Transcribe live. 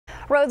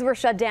Roads were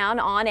shut down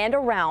on and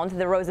around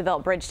the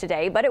Roosevelt Bridge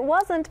today, but it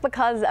wasn't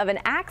because of an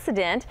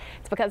accident.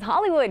 It's because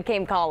Hollywood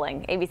came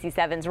calling. ABC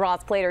 7's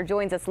Roz Plater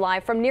joins us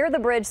live from near the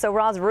bridge. So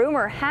Roz,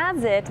 rumor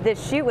has it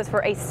this shoot was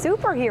for a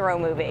superhero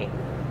movie.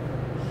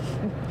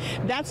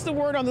 That's the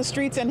word on the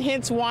streets and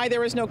hence why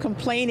there is no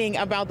complaining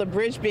about the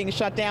bridge being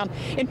shut down.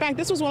 In fact,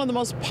 this was one of the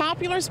most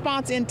popular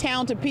spots in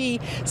town to pee.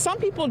 Some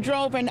people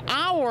drove an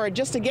hour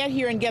just to get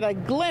here and get a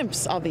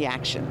glimpse of the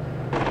action.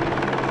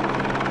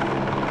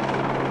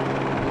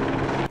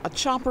 A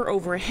chopper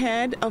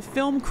overhead, a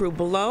film crew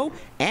below,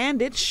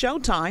 and it's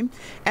showtime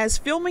as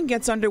filming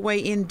gets underway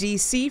in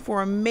D.C.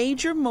 for a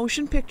major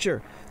motion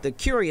picture. The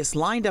curious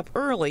lined up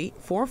early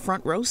for a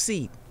front row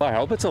seat. I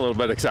hope it's a little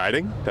bit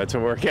exciting. That's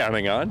what we're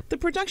counting on. The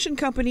production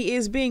company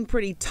is being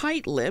pretty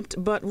tight-lipped,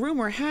 but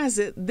rumor has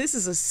it this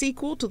is a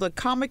sequel to the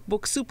comic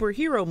book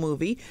superhero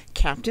movie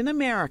Captain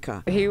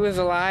America. He was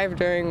alive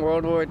during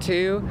World War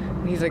II.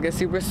 He's like a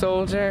super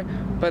soldier,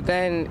 but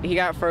then he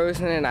got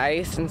frozen in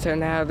ice, and so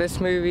now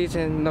this movie's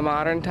in the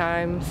modern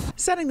times.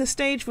 Setting the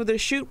stage for the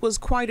shoot was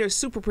quite a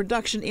super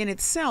production in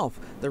itself.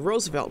 The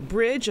Roosevelt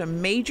Bridge, a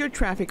major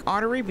traffic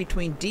artery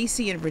between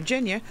D.C. and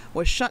Virginia,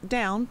 was shut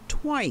down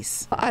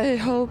twice. I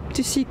hope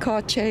to see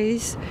car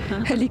chase,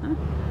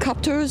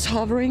 helicopters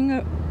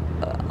hovering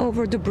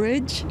over the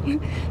bridge,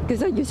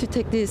 because I used to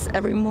take this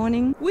every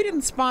morning. We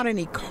didn't spot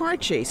any car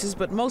chases,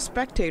 but most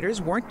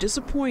spectators weren't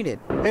disappointed.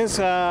 It's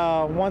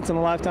a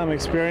once-in-a-lifetime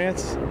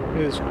experience.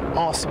 It was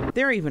awesome.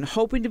 They're even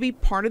hoping to be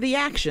part of the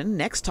action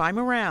next time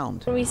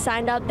around. We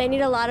signed up. They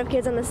need a lot of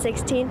kids on the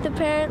 16th,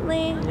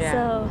 apparently.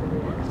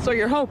 Yeah. So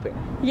you're hoping?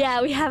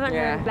 Yeah, we haven't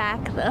heard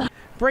back, though.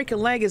 Break a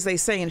leg, as they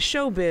say in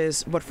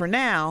showbiz, but for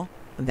now,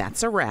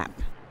 that's a wrap.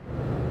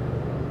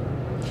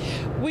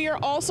 We are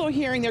also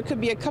hearing there could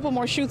be a couple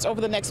more shoots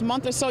over the next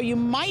month or so. You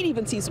might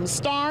even see some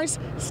stars.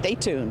 Stay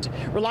tuned.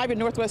 We're live in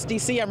Northwest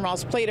D.C. I'm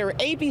Roz Plater,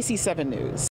 ABC 7 News.